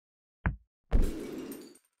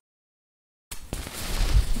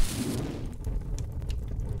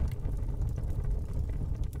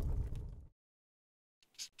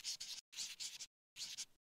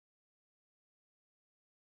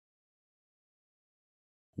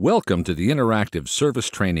Welcome to the interactive service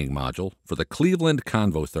training module for the Cleveland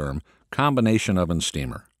Convotherm Combination Oven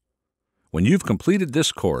Steamer. When you've completed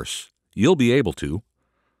this course, you'll be able to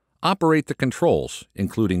operate the controls,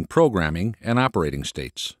 including programming and operating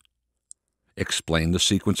states, explain the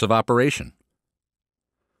sequence of operation,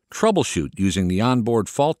 troubleshoot using the onboard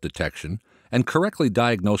fault detection and correctly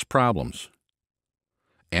diagnose problems,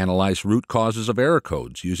 analyze root causes of error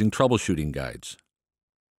codes using troubleshooting guides,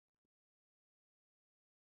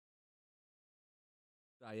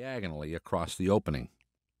 diagonally across the opening.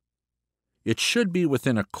 It should be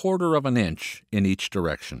within 1/4 of an inch in each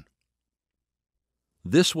direction.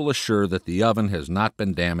 This will assure that the oven has not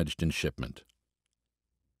been damaged in shipment.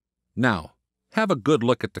 Now, have a good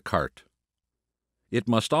look at the cart. It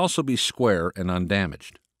must also be square and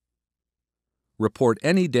undamaged. Report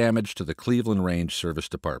any damage to the Cleveland Range Service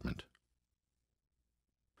Department.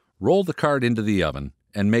 Roll the cart into the oven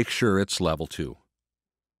and make sure it's level 2.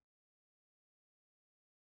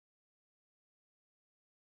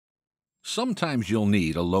 Sometimes you'll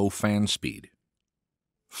need a low fan speed.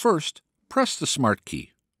 First, press the Smart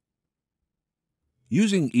key.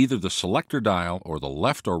 Using either the selector dial or the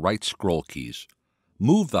left or right scroll keys,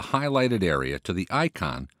 move the highlighted area to the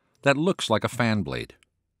icon that looks like a fan blade.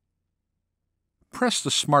 Press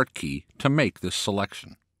the Smart key to make this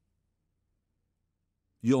selection.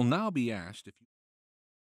 You'll now be asked if you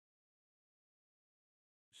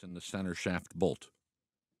in the center shaft bolt.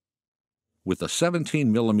 With a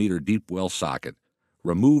 17 mm deep well socket,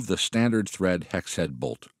 remove the standard thread hex head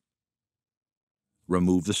bolt.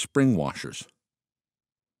 Remove the spring washers.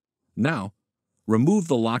 Now, remove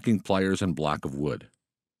the locking pliers and block of wood.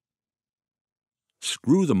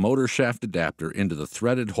 Screw the motor shaft adapter into the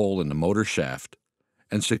threaded hole in the motor shaft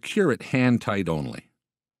and secure it hand tight only.